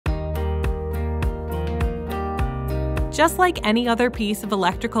Just like any other piece of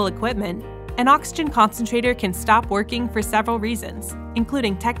electrical equipment, an oxygen concentrator can stop working for several reasons,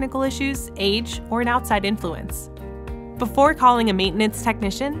 including technical issues, age, or an outside influence. Before calling a maintenance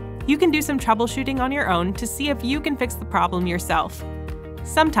technician, you can do some troubleshooting on your own to see if you can fix the problem yourself.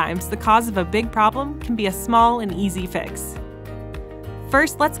 Sometimes the cause of a big problem can be a small and easy fix.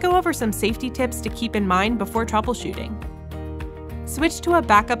 First, let's go over some safety tips to keep in mind before troubleshooting. Switch to a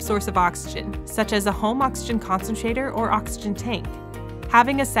backup source of oxygen, such as a home oxygen concentrator or oxygen tank.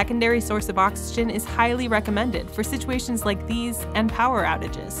 Having a secondary source of oxygen is highly recommended for situations like these and power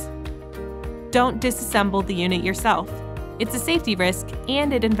outages. Don't disassemble the unit yourself. It's a safety risk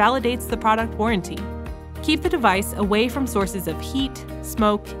and it invalidates the product warranty. Keep the device away from sources of heat,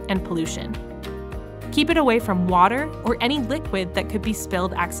 smoke, and pollution. Keep it away from water or any liquid that could be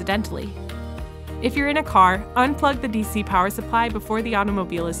spilled accidentally. If you're in a car, unplug the DC power supply before the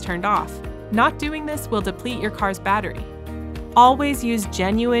automobile is turned off. Not doing this will deplete your car's battery. Always use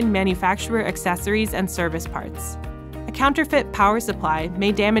genuine manufacturer accessories and service parts. A counterfeit power supply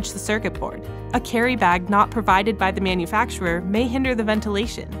may damage the circuit board. A carry bag not provided by the manufacturer may hinder the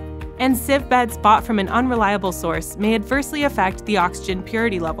ventilation. And sieve beds bought from an unreliable source may adversely affect the oxygen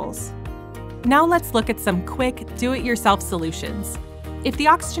purity levels. Now let's look at some quick, do-it-yourself solutions. If the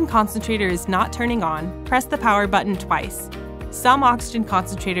oxygen concentrator is not turning on, press the power button twice. Some oxygen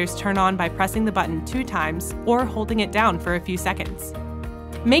concentrators turn on by pressing the button 2 times or holding it down for a few seconds.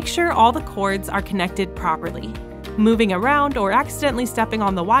 Make sure all the cords are connected properly. Moving around or accidentally stepping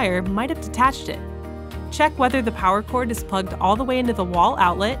on the wire might have detached it. Check whether the power cord is plugged all the way into the wall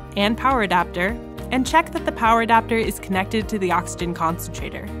outlet and power adapter, and check that the power adapter is connected to the oxygen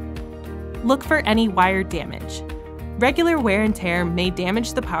concentrator. Look for any wire damage. Regular wear and tear may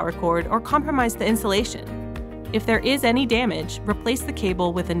damage the power cord or compromise the insulation. If there is any damage, replace the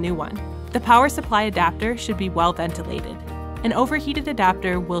cable with a new one. The power supply adapter should be well ventilated. An overheated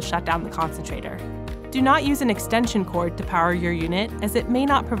adapter will shut down the concentrator. Do not use an extension cord to power your unit as it may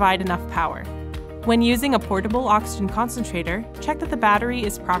not provide enough power. When using a portable oxygen concentrator, check that the battery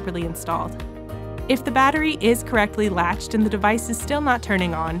is properly installed. If the battery is correctly latched and the device is still not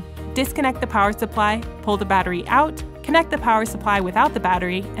turning on, disconnect the power supply, pull the battery out, connect the power supply without the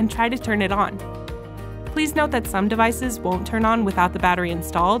battery, and try to turn it on. Please note that some devices won't turn on without the battery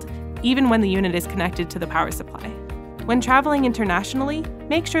installed, even when the unit is connected to the power supply. When traveling internationally,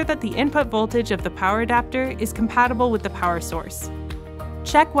 make sure that the input voltage of the power adapter is compatible with the power source.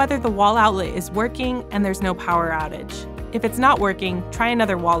 Check whether the wall outlet is working and there's no power outage. If it's not working, try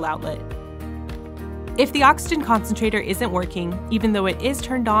another wall outlet. If the oxygen concentrator isn't working, even though it is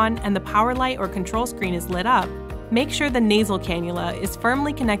turned on and the power light or control screen is lit up, make sure the nasal cannula is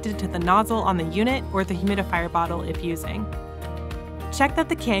firmly connected to the nozzle on the unit or the humidifier bottle if using. Check that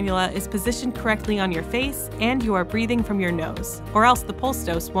the cannula is positioned correctly on your face and you are breathing from your nose, or else the pulse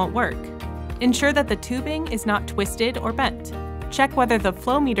dose won't work. Ensure that the tubing is not twisted or bent. Check whether the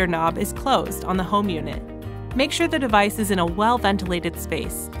flow meter knob is closed on the home unit. Make sure the device is in a well-ventilated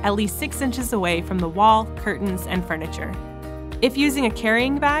space, at least 6 inches away from the wall, curtains, and furniture. If using a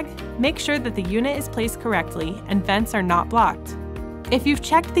carrying bag, make sure that the unit is placed correctly and vents are not blocked. If you've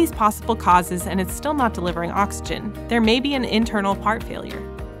checked these possible causes and it's still not delivering oxygen, there may be an internal part failure.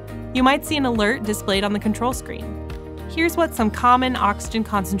 You might see an alert displayed on the control screen. Here's what some common oxygen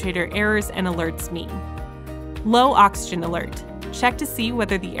concentrator errors and alerts mean. Low oxygen alert. Check to see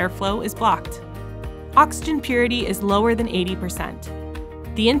whether the airflow is blocked. Oxygen purity is lower than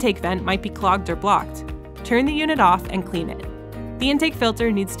 80%. The intake vent might be clogged or blocked. Turn the unit off and clean it. The intake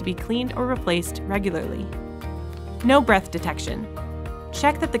filter needs to be cleaned or replaced regularly. No breath detection.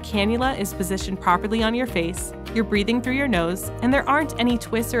 Check that the cannula is positioned properly on your face, you're breathing through your nose, and there aren't any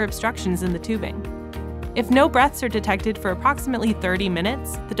twists or obstructions in the tubing. If no breaths are detected for approximately 30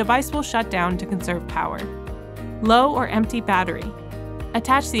 minutes, the device will shut down to conserve power. Low or empty battery.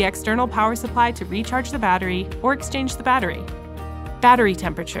 Attach the external power supply to recharge the battery or exchange the battery. Battery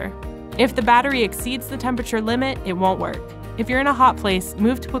temperature. If the battery exceeds the temperature limit, it won't work. If you're in a hot place,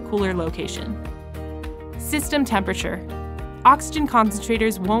 move to a cooler location. System temperature. Oxygen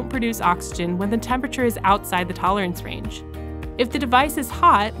concentrators won't produce oxygen when the temperature is outside the tolerance range. If the device is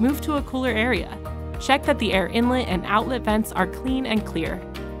hot, move to a cooler area. Check that the air inlet and outlet vents are clean and clear.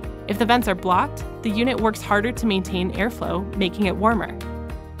 If the vents are blocked, the unit works harder to maintain airflow, making it warmer.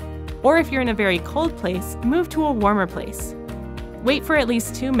 Or if you're in a very cold place, move to a warmer place. Wait for at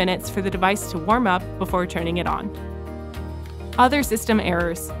least 2 minutes for the device to warm up before turning it on. Other system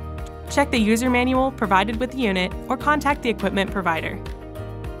errors. Check the user manual provided with the unit or contact the equipment provider.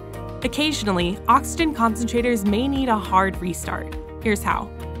 Occasionally, oxygen concentrators may need a hard restart. Here's how.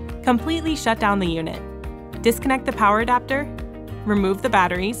 Completely shut down the unit. Disconnect the power adapter, remove the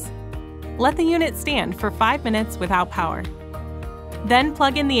batteries, let the unit stand for 5 minutes without power. Then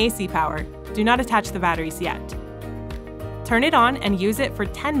plug in the AC power. Do not attach the batteries yet. Turn it on and use it for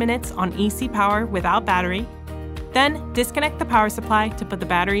 10 minutes on AC power without battery. Then disconnect the power supply to put the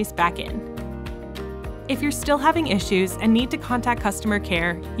batteries back in. If you're still having issues and need to contact customer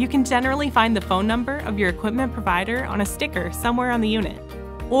care, you can generally find the phone number of your equipment provider on a sticker somewhere on the unit.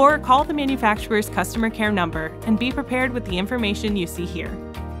 Or call the manufacturer's customer care number and be prepared with the information you see here.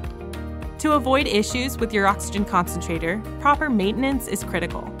 To avoid issues with your oxygen concentrator, proper maintenance is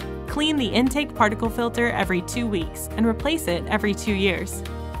critical. Clean the intake particle filter every 2 weeks and replace it every 2 years.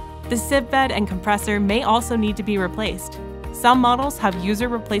 The sieve bed and compressor may also need to be replaced. Some models have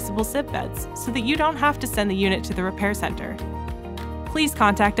user-replaceable sieve beds so that you don't have to send the unit to the repair center. Please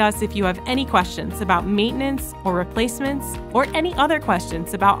contact us if you have any questions about maintenance or replacements or any other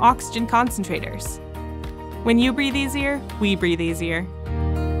questions about oxygen concentrators. When you breathe easier, we breathe easier.